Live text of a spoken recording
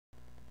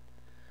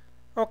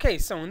Okay,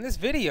 so in this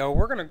video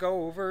we're going to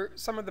go over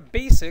some of the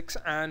basics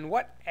on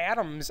what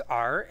atoms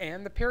are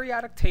and the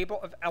periodic table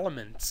of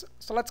elements.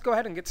 So let's go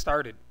ahead and get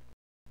started.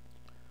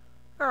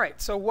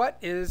 Alright, so what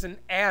is an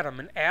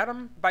atom? An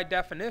atom, by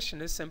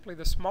definition, is simply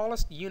the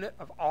smallest unit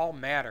of all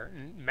matter.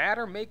 And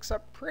matter makes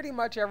up pretty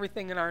much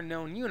everything in our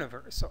known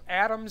universe. So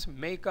atoms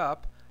make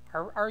up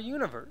our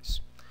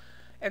universe.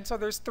 And so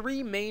there's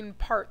three main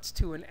parts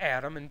to an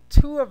atom, and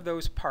two of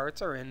those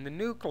parts are in the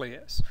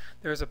nucleus.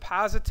 There's a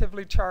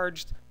positively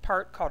charged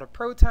part called a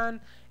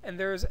proton, and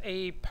there's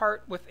a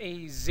part with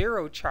a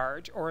zero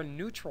charge or a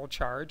neutral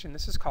charge, and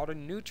this is called a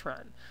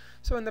neutron.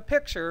 So in the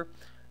picture,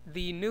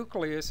 the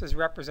nucleus is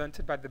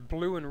represented by the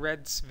blue and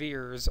red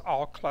spheres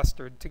all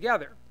clustered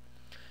together.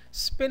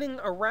 Spinning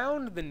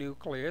around the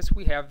nucleus,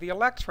 we have the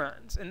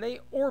electrons, and they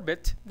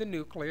orbit the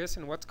nucleus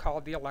in what's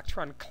called the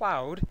electron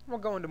cloud. We'll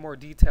go into more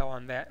detail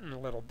on that in a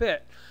little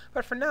bit.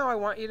 But for now, I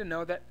want you to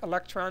know that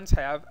electrons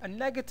have a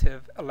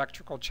negative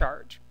electrical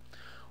charge.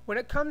 When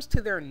it comes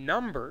to their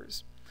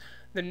numbers,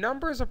 the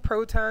numbers of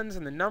protons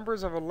and the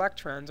numbers of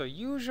electrons are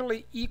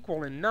usually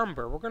equal in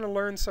number. We're going to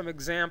learn some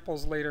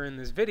examples later in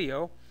this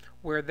video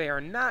where they are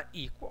not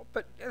equal,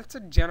 but it's a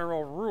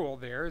general rule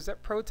there is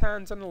that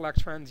protons and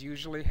electrons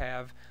usually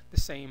have the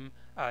same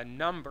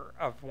number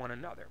of one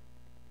another.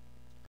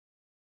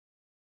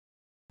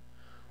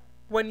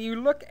 When you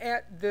look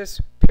at this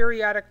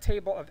periodic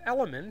table of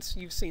elements,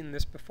 you've seen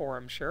this before,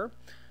 I'm sure.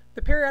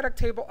 The periodic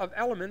table of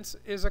elements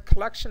is a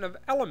collection of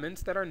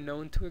elements that are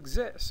known to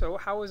exist. So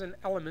how is an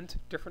element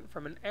different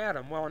from an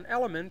atom? Well, an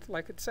element,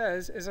 like it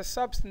says, is a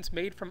substance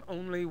made from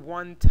only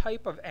one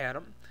type of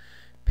atom.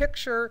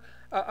 Picture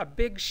a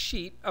big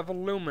sheet of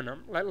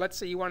aluminum. Let's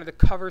say you wanted to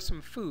cover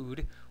some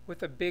food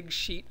with a big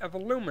sheet of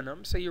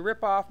aluminum. So you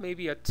rip off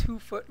maybe a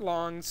 2-foot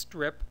long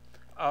strip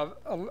of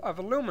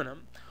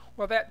aluminum.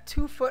 Well, that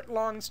 2-foot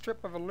long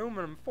strip of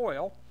aluminum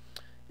foil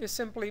is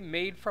simply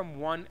made from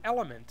one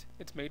element.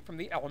 It's made from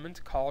the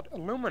element called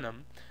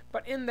aluminum.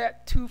 But in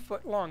that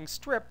 2-foot long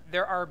strip,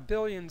 there are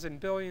billions and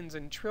billions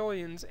and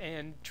trillions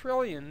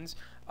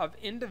of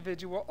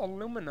individual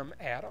aluminum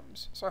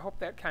atoms. So I hope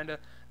that kind of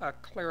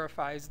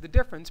clarifies the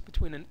difference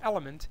between an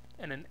element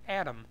and an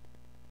atom.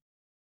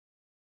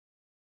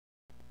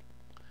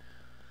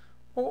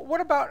 Well,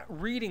 what about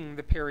reading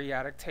the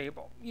periodic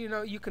table? You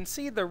know, you can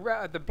see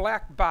the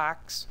black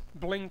box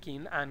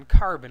blinking on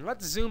carbon.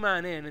 Let's zoom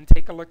on in and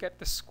take a look at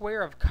the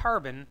square of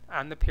carbon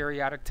on the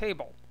periodic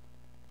table.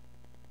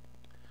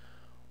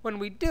 When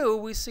we do,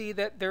 we see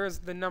that there's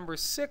the number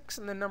 6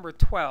 and the number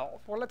 12.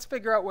 Well, let's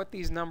figure out what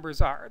these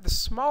numbers are. The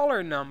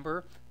smaller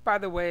number, by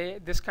the way,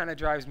 this kind of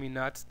drives me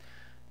nuts.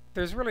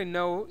 There's really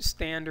no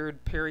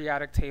standard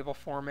periodic table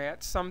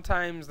format.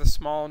 Sometimes the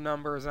small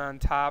number is on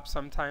top,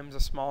 sometimes the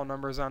small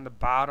number is on the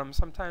bottom,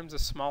 sometimes the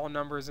small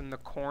number is in the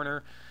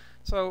corner.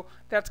 So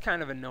that's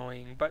kind of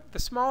annoying. But the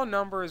small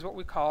number is what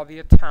we call the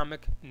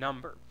atomic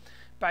number.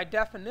 By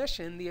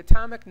definition, the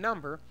atomic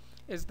number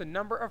is the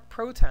number of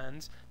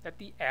protons that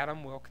the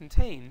atom will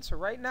contain. So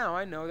right now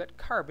I know that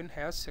carbon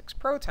has 6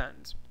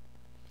 protons.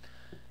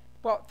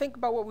 Well, think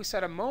about what we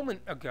said a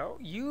moment ago.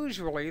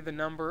 Usually the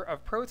number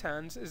of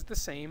protons is the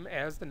same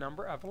as the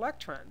number of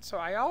electrons. So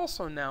I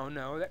also now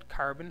know that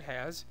carbon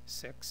has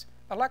 6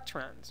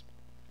 electrons.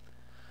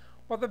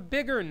 Well, the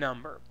bigger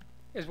number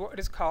is what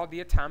is called the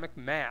atomic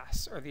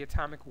mass, or the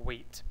atomic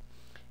weight.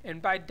 And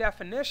by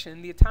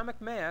definition, the atomic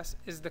mass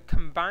is the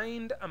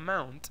combined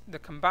amount, the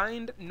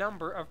combined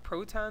number of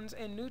protons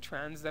and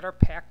neutrons that are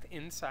packed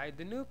inside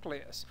the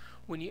nucleus.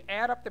 When you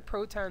add up the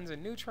protons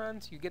and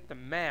neutrons, you get the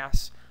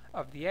mass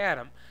of the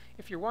atom.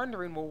 If you're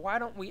wondering, well, why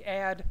don't we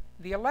add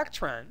the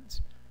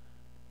electrons?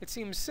 It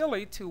seems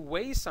silly to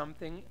weigh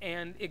something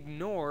and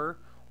ignore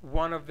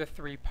one of the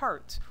 3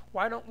 parts.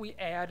 Why don't we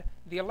add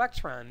the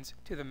electrons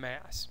to the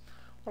mass?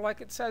 Well,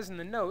 like it says in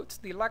the notes,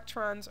 the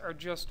electrons are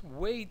just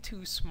way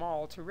too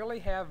small to really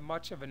have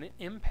much of an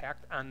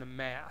impact on the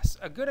mass.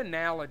 A good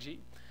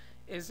analogy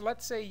is,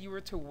 let's say you were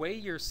to weigh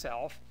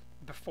yourself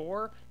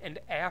before and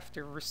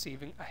after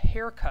receiving a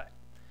haircut.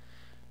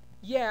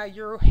 Yeah,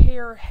 your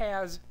hair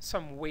has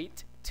some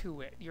weight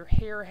to it. Your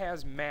hair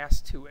has mass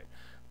to it.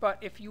 But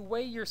if you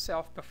weigh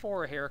yourself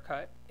before a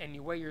haircut and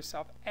you weigh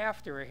yourself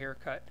after a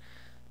haircut,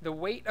 the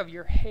weight of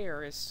your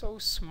hair is so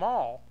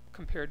small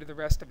compared to the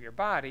rest of your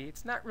body,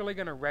 it's not really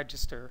going to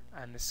register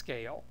on the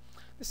scale.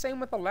 The same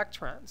with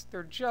electrons.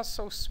 They're just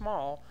so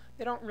small,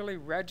 they don't really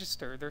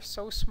register. They're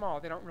so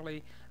small, they don't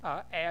really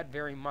add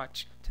very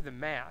much to the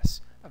mass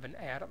of an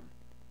atom.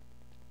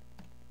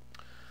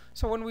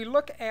 So when we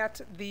look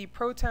at the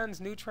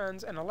protons,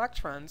 neutrons, and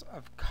electrons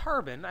of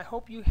carbon, I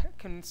hope you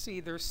can see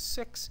there's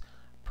 6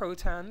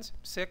 protons,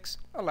 6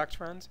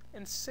 electrons,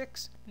 and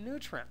 6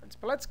 neutrons.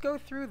 But let's go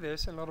through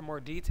this in a little more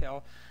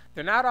detail.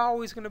 They're not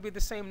always going to be the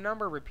same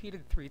number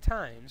repeated 3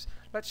 times.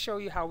 Let's show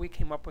you how we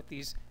came up with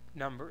these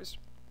numbers.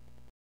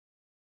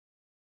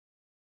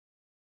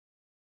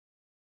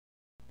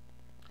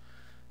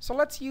 So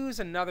let's use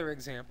another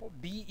example.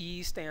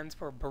 Be stands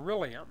for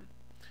beryllium.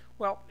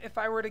 Well, if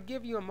I were to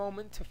give you a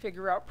moment to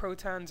figure out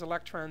protons,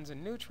 electrons,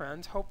 and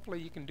neutrons, hopefully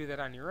you can do that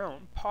on your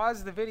own.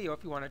 Pause the video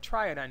if you want to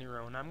try it on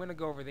your own. I'm going to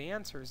go over the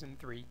answers in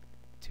 3,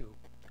 2,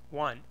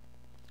 1.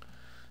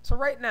 So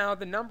right now,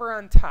 the number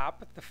on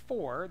top, the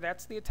 4,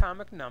 that's the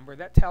atomic number.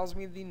 That tells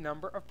me the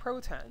number of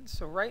protons.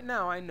 So right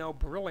now, I know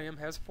beryllium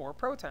has 4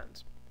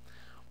 protons.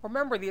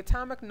 Remember, the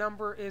atomic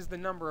number is the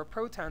number of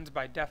protons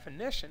by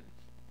definition,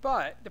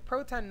 but the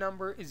proton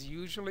number is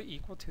usually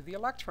equal to the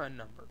electron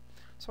number.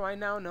 So I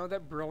now know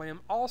that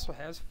beryllium also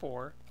has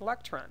 4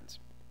 electrons.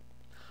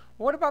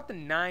 What about the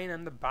 9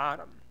 on the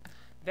bottom?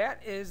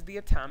 That is the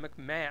atomic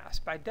mass.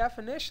 By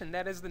definition,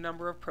 that is the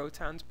number of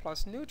protons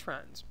plus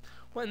neutrons.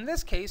 Well, in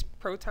this case,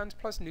 protons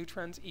plus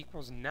neutrons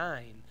equals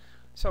 9.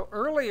 So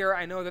earlier,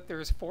 I know that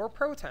there's 4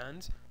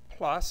 protons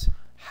plus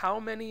how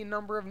many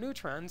number of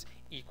neutrons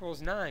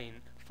equals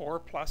 9. 4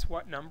 plus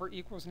what number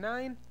equals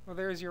 9? Well,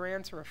 there's your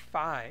answer of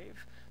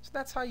 5. So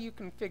that's how you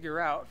can figure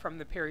out from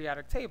the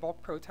periodic table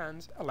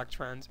protons,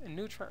 electrons, and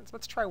neutrons.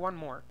 Let's try one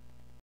more.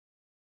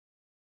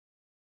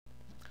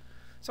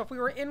 So if we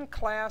were in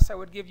class, I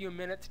would give you a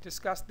minute to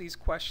discuss these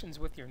questions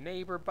with your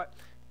neighbor, but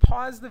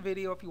pause the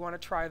video if you want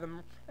to try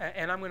them,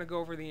 and I'm going to go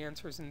over the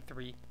answers in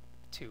 3,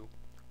 2,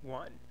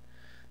 1.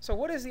 So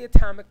what is the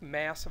atomic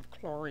mass of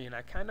chlorine?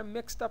 I kind of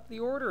mixed up the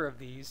order of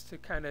these to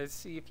kind of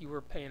see if you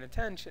were paying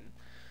attention.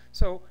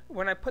 So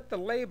when I put the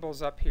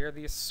labels up here,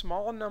 the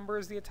small number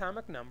is the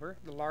atomic number,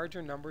 the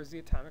larger number is the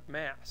atomic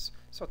mass.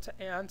 So to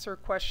answer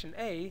question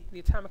A, the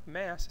atomic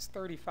mass is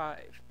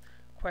 35.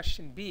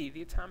 Question B,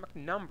 the atomic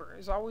number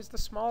is always the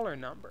smaller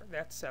number,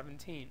 that's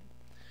 17.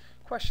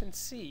 Question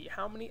C,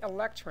 how many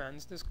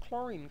electrons does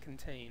chlorine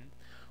contain?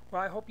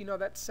 Well, I hope you know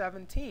that's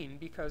 17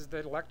 because the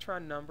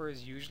electron number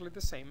is usually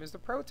the same as the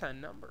proton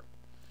number.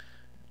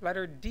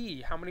 Letter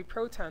D, how many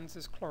protons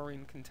does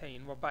chlorine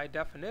contain? Well, by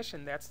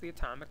definition, that's the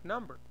atomic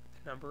number,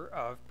 the number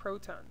of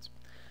protons.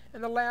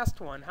 And the last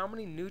one, how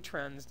many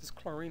neutrons does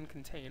chlorine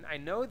contain? I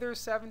know there's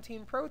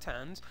 17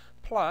 protons,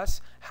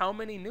 plus how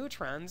many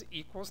neutrons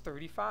equals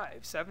 35.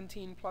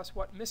 17 plus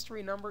what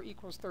mystery number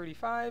equals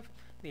 35?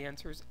 The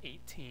answer is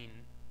 18.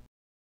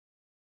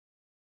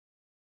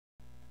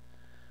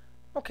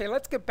 Okay,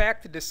 let's get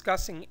back to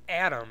discussing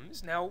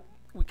atoms. Now,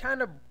 we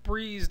kind of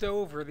breezed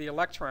over the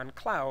electron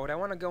cloud. I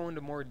want to go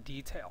into more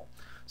detail.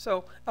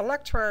 So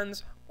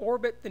electrons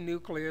orbit the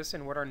nucleus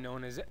in what are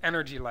known as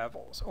energy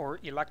levels or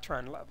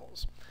electron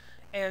levels.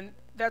 And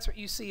that's what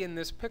you see in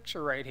this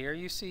picture right here.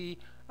 You see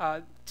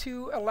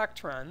 2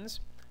 electrons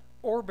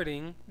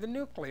orbiting the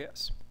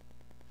nucleus.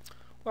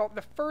 Well,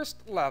 the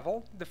first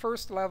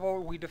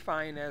level we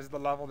define as the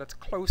level that's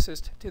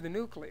closest to the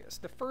nucleus.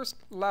 The first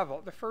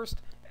level, the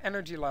first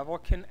energy level,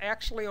 can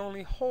actually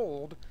only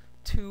hold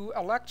 2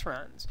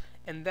 electrons,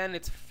 and then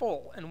it's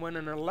full. And when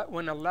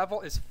a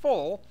level is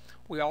full,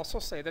 we also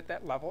say that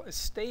that level is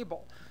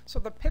stable. So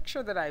the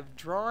picture that I've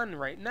drawn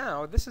right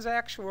now, this is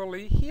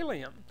actually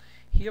helium.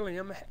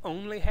 Helium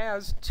only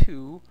has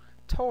 2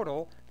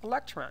 total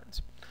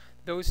electrons.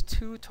 Those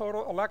 2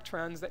 total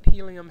electrons that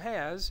helium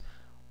has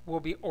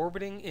will be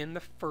orbiting in the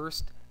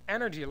first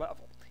energy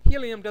level.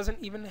 Helium doesn't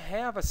even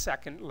have a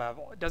second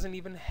level. It doesn't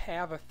even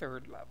have a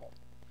third level.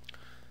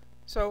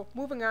 So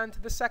moving on to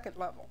the second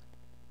level.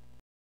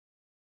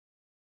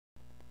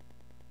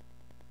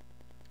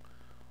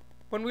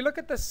 When we look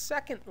at the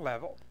second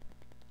level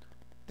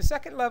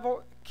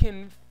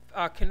can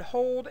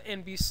hold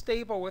and be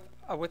stable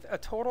with a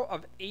total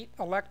of 8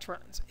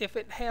 electrons. If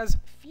it has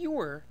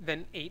fewer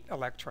than 8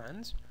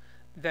 electrons,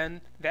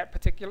 then that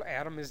particular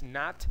atom is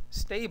not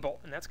stable.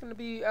 And that's going to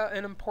be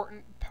an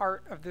important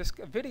part of this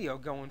video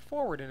going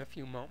forward in a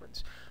few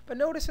moments. But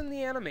notice in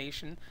the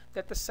animation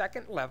that the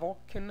second level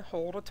can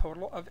hold a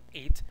total of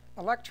 8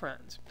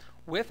 electrons.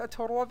 With a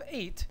total of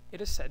 8, it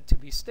is said to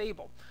be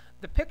stable.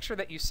 The picture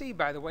that you see,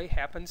 by the way,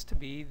 happens to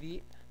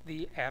be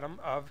the atom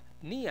of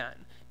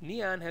neon.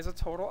 Neon has a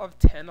total of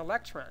 10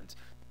 electrons.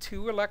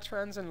 2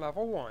 electrons in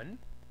level 1,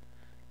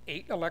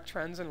 8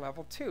 electrons in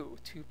level 2.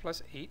 2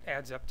 plus 8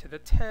 adds up to the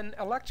 10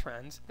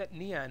 electrons that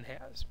neon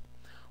has.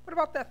 What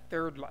about that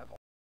third level?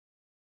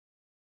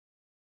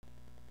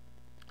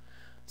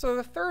 So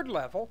the third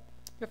level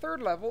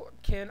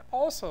can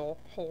also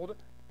hold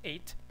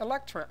 8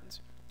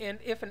 electrons. And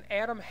if an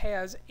atom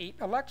has 8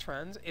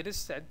 electrons, it is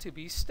said to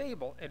be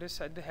stable. It is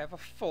said to have a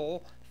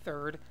full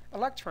third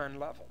electron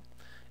level.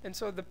 And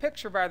so the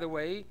picture, by the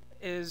way,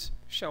 is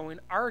showing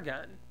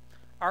argon.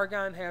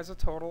 Argon has a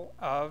total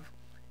of,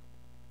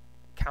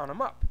 count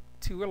them up,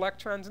 2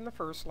 electrons in the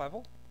first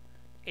level,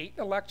 8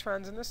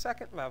 electrons in the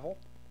second level,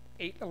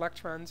 8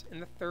 electrons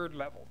in the third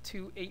level.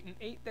 2, 8, and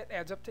 8, that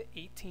adds up to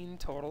 18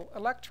 total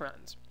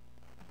electrons.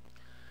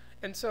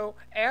 And so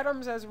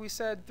atoms, as we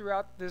said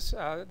throughout this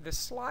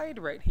slide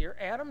right here,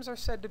 atoms are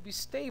said to be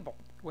stable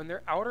when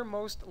their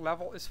outermost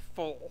level is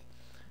full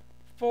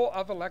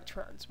of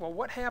electrons. Well,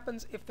 what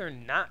happens if they're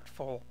not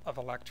full of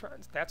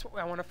electrons? That's what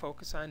I want to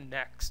focus on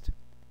next.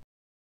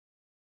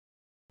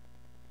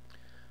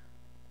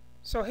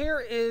 So here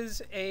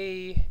is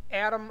an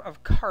atom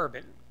of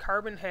carbon.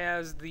 Carbon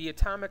has the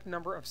atomic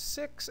number of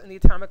 6 and the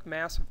atomic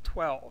mass of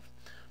 12.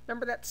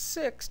 Remember that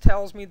 6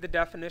 tells me the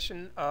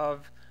definition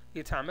of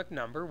the atomic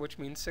number, which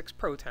means 6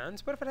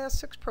 protons. But if it has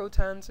 6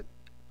 protons, it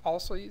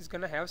also is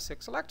going to have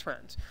 6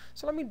 electrons.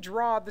 So let me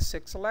draw the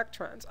 6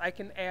 electrons. I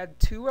can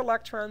add 2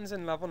 electrons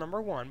in level number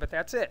 1, but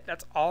that's it.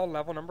 That's all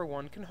level number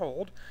 1 can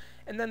hold.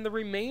 And then the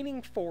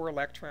remaining 4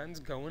 electrons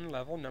go in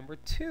level number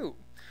 2.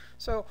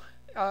 So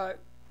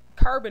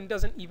carbon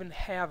doesn't even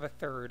have a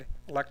 3rd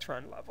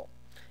electron level.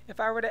 If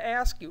I were to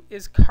ask you,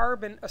 is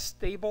carbon a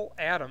stable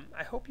atom?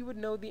 I hope you would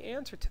know the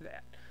answer to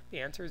that. The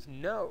answer is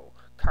no.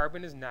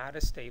 Carbon is not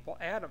a stable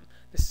atom.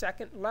 The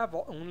 2nd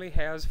level only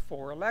has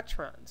 4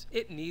 electrons.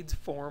 It needs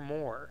 4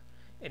 more.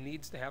 It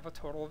needs to have a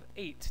total of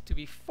 8 to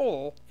be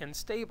full and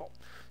stable.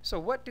 So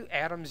what do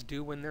atoms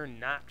do when they're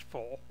not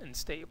full and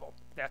stable?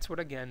 That's what,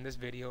 again,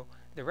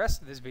 the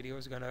rest of this video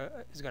is going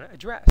to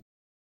address.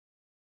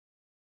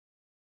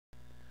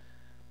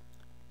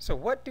 So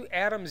what do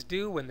atoms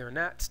do when they're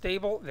not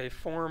stable? They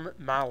form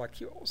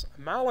molecules. A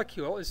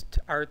molecule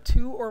are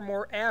 2 or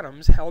more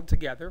atoms held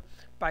together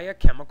by a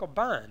chemical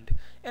bond.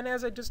 And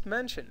as I just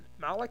mentioned,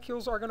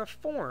 molecules are going to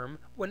form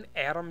when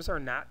atoms are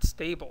not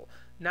stable.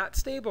 Not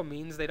stable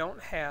means they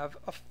don't have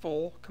a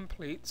full,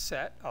 complete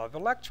set of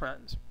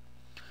electrons.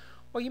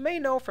 Well, you may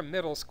know from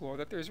middle school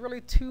that there's really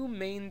 2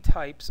 main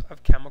types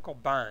of chemical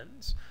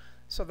bonds.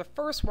 So the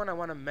first one I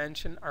want to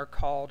mention are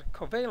called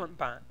covalent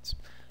bonds.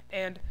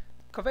 And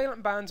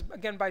covalent bonds,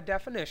 again, by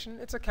definition,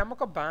 it's a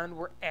chemical bond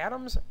where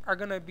atoms are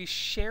going to be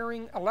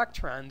sharing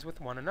electrons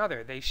with one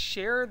another. They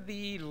share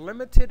the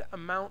limited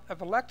amount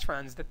of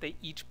electrons that they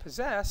each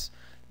possess.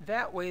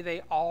 That way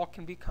they all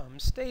can become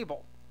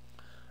stable.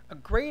 A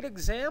great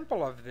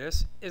example of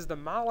this is the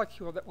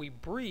molecule that we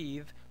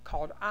breathe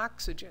called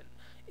oxygen.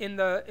 In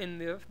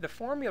the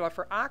formula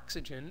for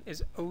oxygen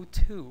is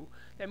O2.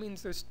 That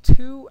means there's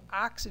 2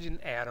 oxygen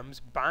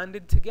atoms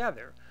bonded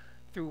together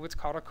through what's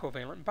called a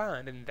covalent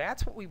bond. And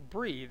that's what we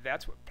breathe.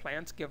 That's what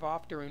plants give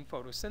off during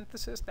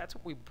photosynthesis. That's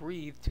what we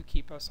breathe to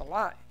keep us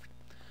alive.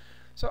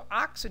 So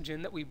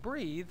oxygen that we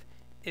breathe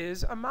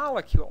is a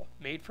molecule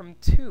made from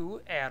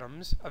 2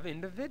 atoms of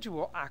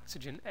individual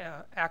oxygen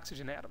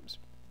atoms.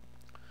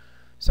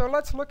 So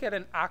let's look at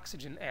an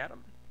oxygen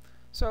atom.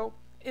 So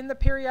in the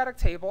periodic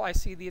table, I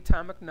see the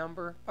atomic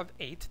number of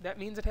 8. That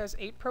means it has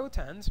 8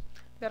 protons.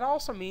 That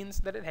also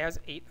means that it has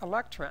 8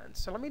 electrons.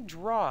 So let me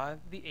draw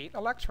the 8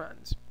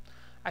 electrons.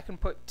 I can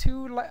put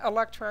 2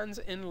 electrons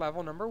in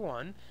level number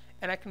 1,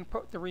 and I can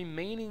put the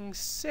remaining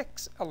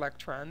 6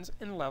 electrons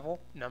in level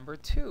number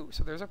 2.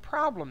 So there's a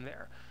problem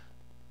there.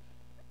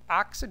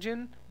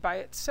 Oxygen by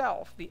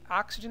itself, the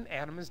oxygen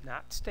atom is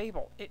not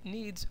stable. It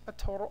needs a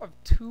total of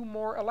 2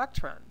 more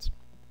electrons.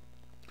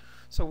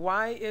 So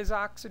why is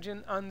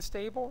oxygen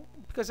unstable?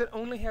 Because it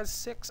only has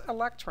 6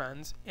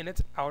 electrons in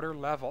its outer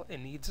level.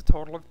 It needs a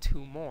total of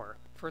 2 more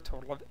for a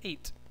total of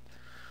 8.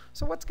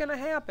 So what's going to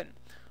happen?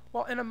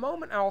 Well, in a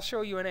moment I'll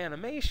show you an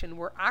animation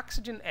where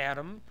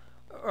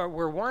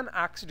one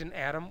oxygen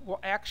atom will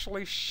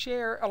actually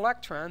share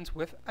electrons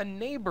with a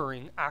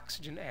neighboring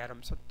oxygen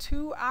atom. So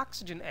 2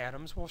 oxygen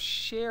atoms will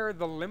share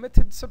the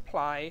limited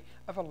supply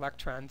of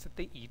electrons that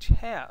they each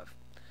have.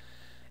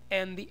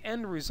 And the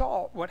end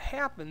result, what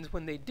happens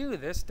when they do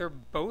this, they're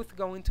both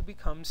going to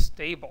become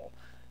stable.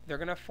 They're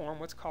going to form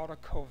what's called a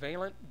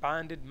covalent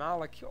bonded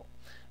molecule.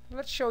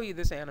 Let's show you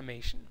this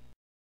animation.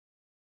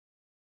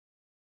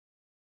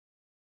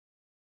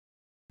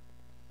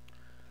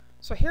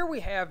 So here we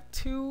have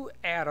 2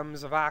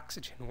 atoms of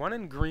oxygen, one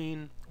in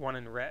green, one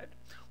in red.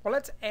 Well,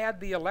 let's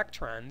add the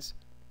electrons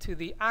to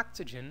the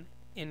oxygen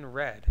in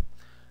red.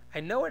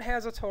 I know it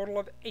has a total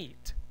of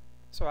 8,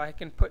 so I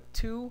can put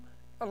 2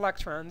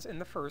 electrons in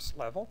the first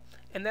level,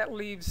 and that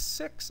leaves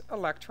 6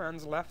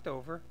 electrons left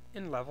over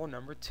in level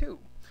number 2.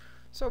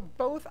 So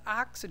both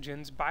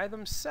oxygens by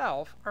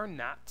themselves are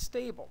not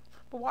stable.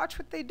 But watch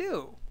what they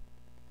do.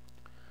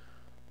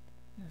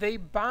 They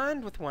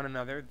bond with one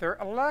another. Their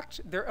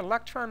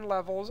electron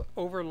levels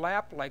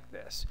overlap like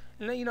this.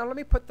 And then, let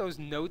me put those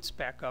notes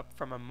back up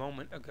from a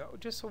moment ago,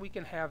 just so we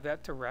can have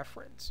that to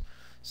reference.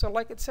 So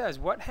like it says,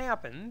 what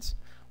happens?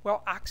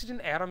 Well, oxygen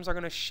atoms are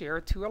going to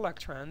share 2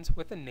 electrons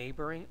with a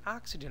neighboring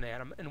oxygen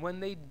atom. And when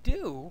they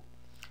do,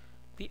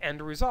 the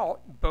end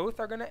result,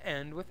 both are going to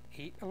end with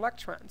 8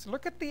 electrons.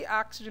 Look at the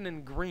oxygen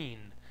in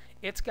green.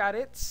 It's got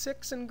its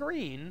 6 in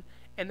green,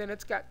 and then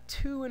it's got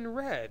 2 in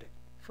red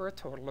for a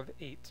total of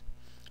 8.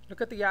 Look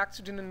at the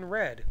oxygen in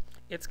red.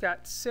 It's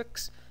got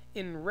 6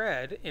 in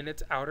red in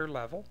its outer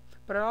level,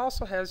 but it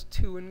also has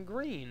 2 in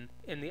green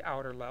in the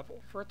outer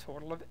level for a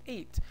total of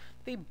 8.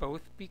 They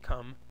both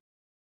become.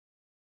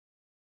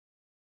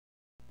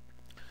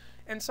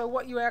 And so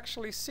what you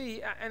actually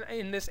see, and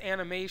in this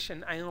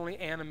animation, I only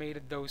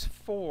animated those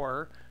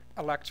 4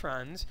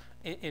 electrons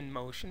in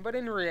motion, but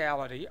in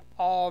reality,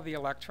 all the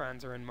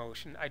electrons are in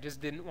motion. I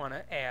just didn't want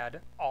to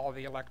add all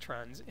the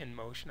electrons in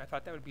motion. I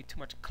thought that would be too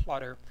much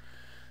clutter.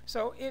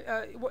 So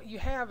what you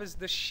have is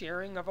the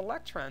sharing of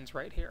electrons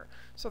right here.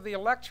 So the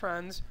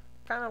electrons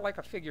kind of like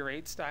a figure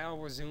 8 style.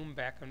 We'll zoom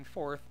back and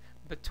forth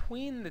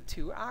between the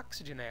two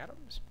oxygen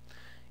atoms.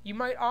 You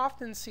might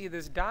often see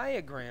this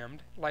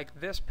diagrammed like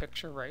this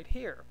picture right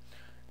here.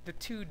 The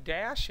two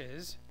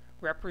dashes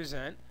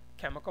represent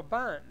chemical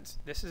bonds.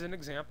 This is an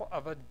example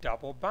of a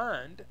double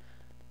bond.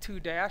 Two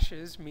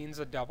dashes means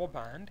a double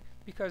bond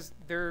because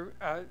the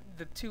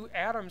two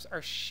atoms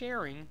are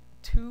sharing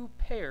two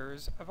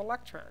pairs of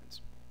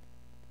electrons.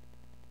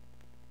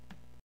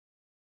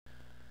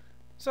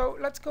 So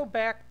let's go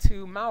back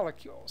to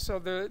molecules. So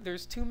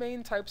there's two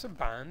main types of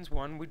bonds.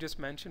 One we just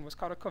mentioned was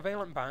called a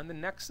covalent bond. The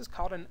next is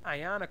called an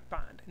ionic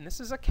bond. And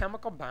this is a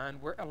chemical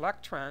bond where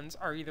electrons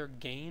are either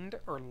gained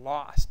or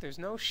lost. There's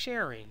no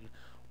sharing.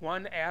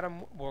 One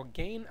atom will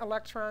gain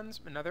electrons,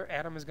 another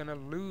atom is going to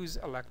lose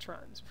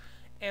electrons.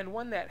 And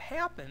when that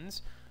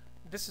happens,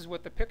 this is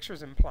what the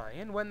picture's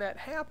implying, when that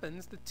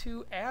happens, the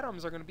two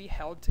atoms are going to be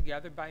held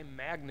together by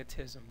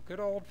magnetism,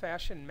 good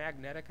old-fashioned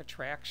magnetic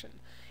attraction.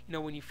 You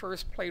know, when you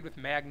first played with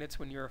magnets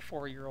when you were a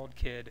 4-year-old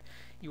kid,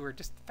 you were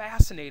just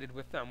fascinated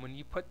with them. When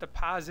you put the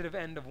positive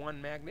end of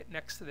one magnet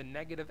next to the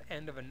negative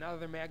end of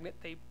another magnet,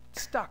 they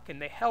stuck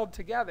and they held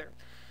together.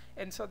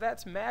 And so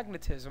that's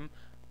magnetism.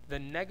 The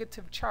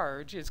negative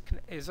charge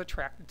is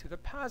attracted to the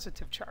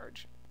positive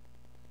charge.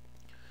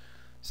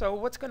 So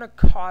what's going to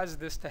cause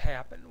this to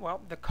happen?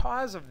 Well, the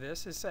cause of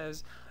this it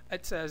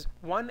says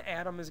one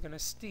atom is going to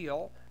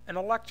steal an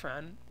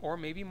electron, or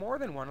maybe more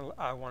than one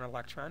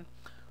electron.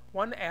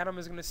 One atom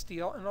is going to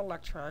steal an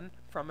electron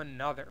from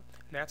another.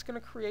 And that's going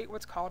to create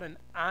what's called an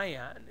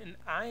ion. An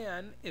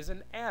ion is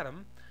an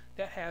atom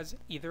that has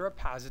either a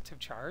positive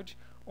charge,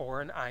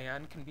 or an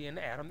ion can be an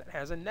atom that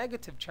has a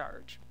negative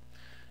charge.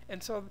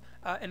 And so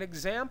an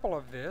example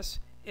of this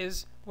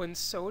is when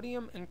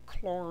sodium and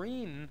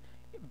chlorine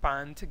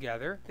bond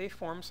together, they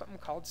form something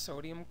called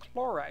sodium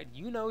chloride.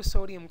 You know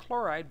sodium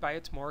chloride by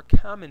its more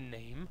common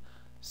name,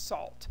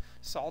 salt.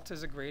 Salt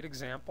is a great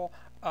example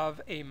of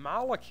a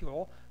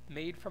molecule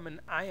made from an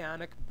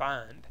ionic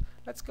bond.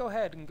 Let's go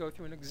ahead and go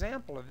through an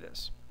example of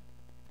this.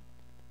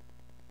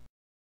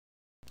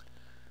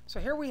 So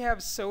here we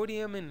have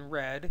sodium in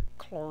red,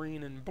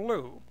 chlorine in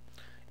blue.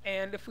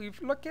 And if we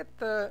look at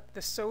the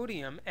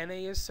sodium, Na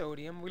is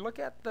sodium, we look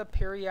at the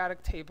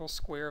periodic table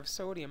square of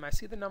sodium, I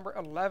see the number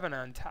 11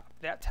 on top.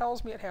 That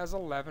tells me it has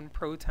 11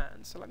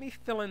 protons. So let me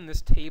fill in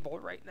this table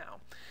right now.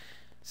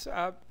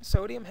 So,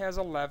 sodium has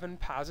 11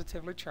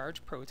 positively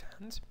charged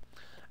protons.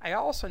 I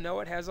also know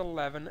it has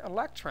 11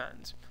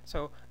 electrons.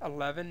 So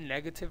 11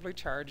 negatively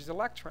charged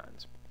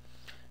electrons.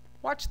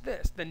 Watch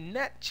this. The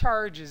net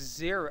charge is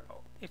 0.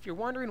 If you're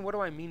wondering what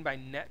do I mean by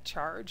net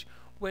charge,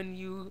 when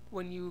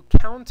you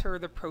counter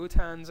the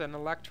protons and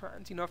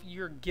electrons, you know, if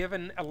you're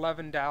given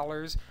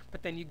 $11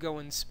 but then you go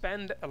and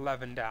spend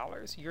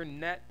 $11,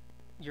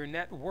 your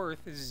net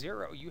worth is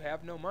 0. You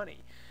have no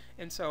money.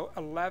 And so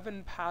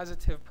 11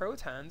 positive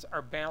protons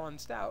are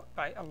balanced out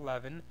by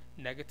 11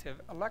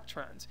 negative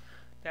electrons.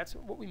 That's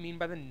what we mean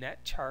by the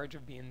net charge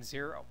of being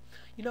 0.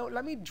 You know,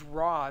 let me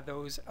draw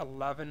those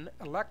 11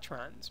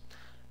 electrons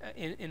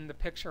in the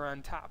picture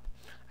on top.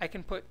 I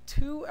can put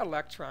 2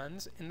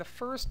 electrons in the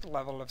first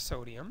level of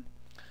sodium.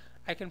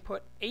 I can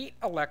put 8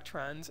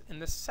 electrons in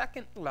the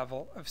second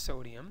level of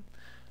sodium.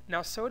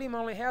 Now sodium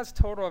only has a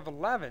total of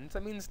 11. So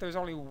that means there's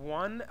only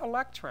 1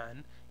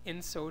 electron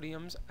in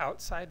sodium's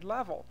outside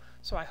level.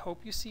 So I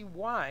hope you see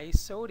why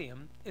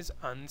sodium is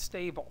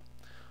unstable.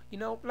 You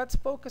know, let's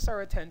focus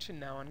our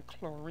attention now on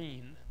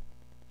chlorine.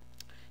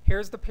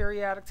 Here's the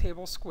periodic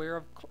table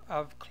square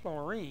of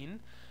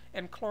chlorine.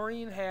 And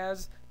chlorine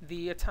has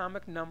the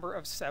atomic number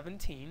of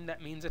 17.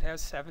 That means it has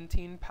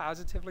 17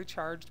 positively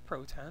charged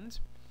protons.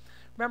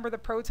 Remember, the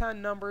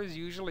proton number is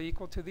usually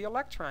equal to the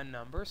electron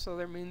number, so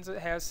that means it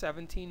has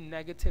 17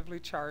 negatively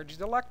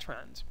charged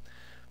electrons.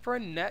 For a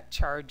net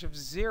charge of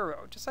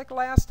 0, just like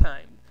last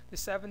time, the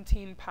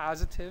 17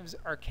 positives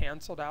are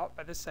canceled out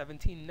by the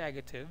 17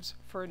 negatives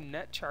for a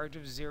net charge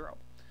of 0.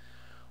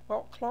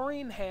 Well,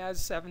 chlorine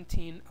has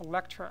 17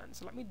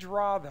 electrons. Let me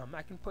draw them.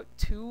 I can put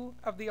 2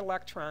 of the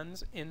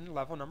electrons in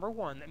level number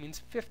 1. That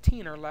means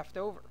 15 are left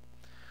over.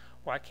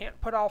 Well, I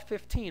can't put all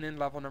 15 in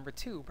level number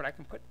 2, but I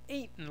can put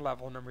 8 in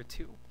level number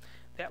 2.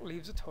 That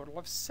leaves a total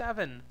of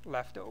 7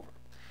 left over.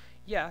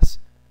 Yes,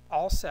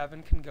 all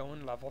 7 can go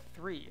in level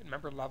 3.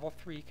 Remember, level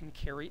 3 can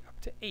carry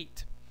up to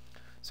 8.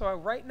 So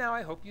right now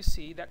I hope you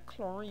see that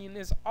chlorine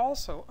is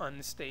also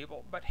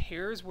unstable, but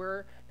here's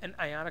where an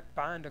ionic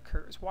bond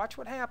occurs. Watch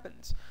what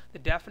happens. The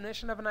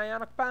definition of an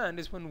ionic bond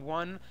is when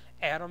one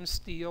atom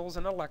steals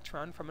an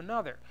electron from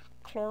another.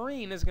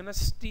 Chlorine is going to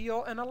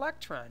steal an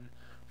electron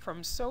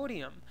from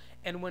sodium,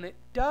 and when it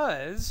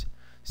does,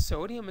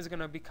 sodium is going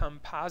to become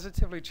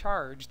positively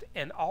charged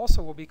and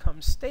also will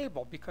become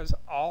stable because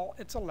all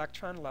its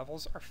electron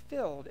levels are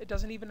filled. It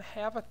doesn't even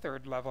have a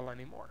third level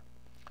anymore.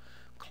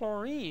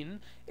 Chlorine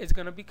is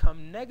going to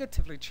become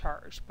negatively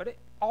charged, but it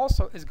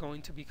also is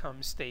going to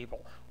become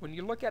stable. When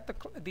you look at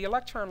the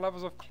electron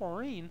levels of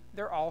chlorine,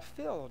 they're all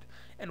filled.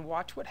 And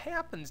watch what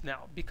happens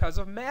now. Because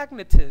of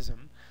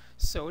magnetism,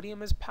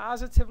 Sodium is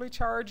positively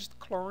charged,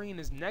 chlorine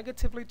is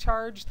negatively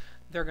charged.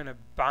 They're going to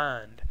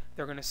bond.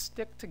 They're going to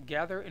stick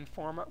together and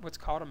form what's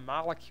called a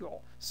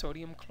molecule,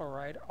 sodium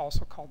chloride,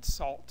 also called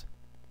salt.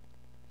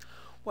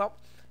 Well,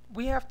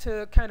 we have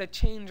to kind of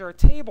change our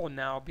table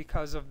now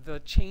because of the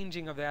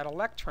changing of that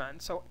electron.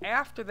 So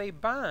after they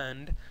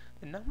bond,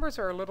 the numbers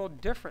are a little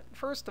different.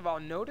 First of all,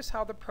 notice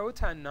how the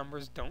proton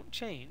numbers don't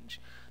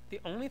change.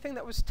 The only thing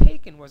that was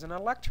taken was an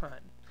electron.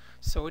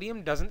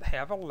 Sodium doesn't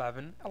have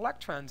 11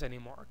 electrons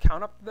anymore.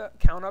 Count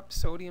up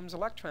sodium's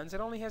electrons,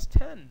 it only has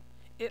 10.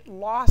 It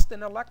lost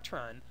an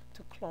electron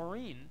to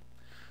chlorine.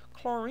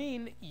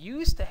 Chlorine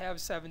used to have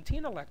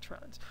 17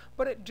 electrons,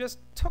 but it just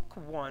took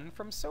one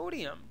from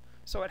sodium.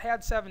 So it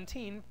had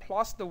 17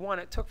 plus the one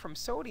it took from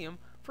sodium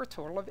for a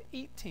total of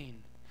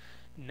 18.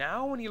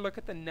 Now when you look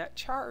at the net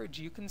charge,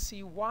 you can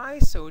see why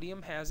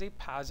sodium has a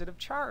positive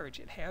charge.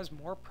 It has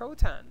more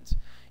protons.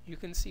 You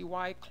can see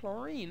why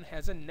chlorine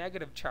has a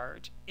negative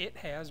charge. It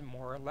has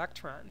more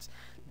electrons.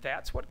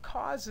 That's what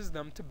causes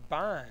them to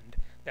bond.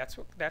 That's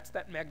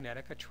that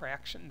magnetic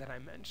attraction that I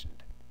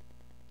mentioned.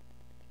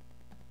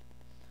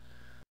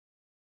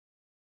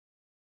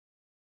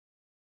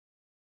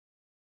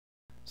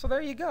 So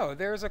there you go.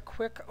 There's a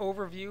quick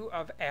overview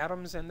of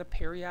atoms and the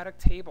periodic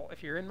table.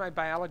 If you're in my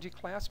biology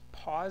class,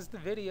 pause the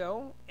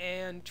video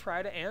and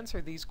try to answer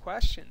these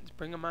questions.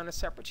 Bring them on a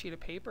separate sheet of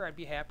paper. I'd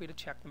be happy to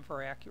check them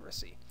for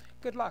accuracy.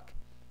 Good luck.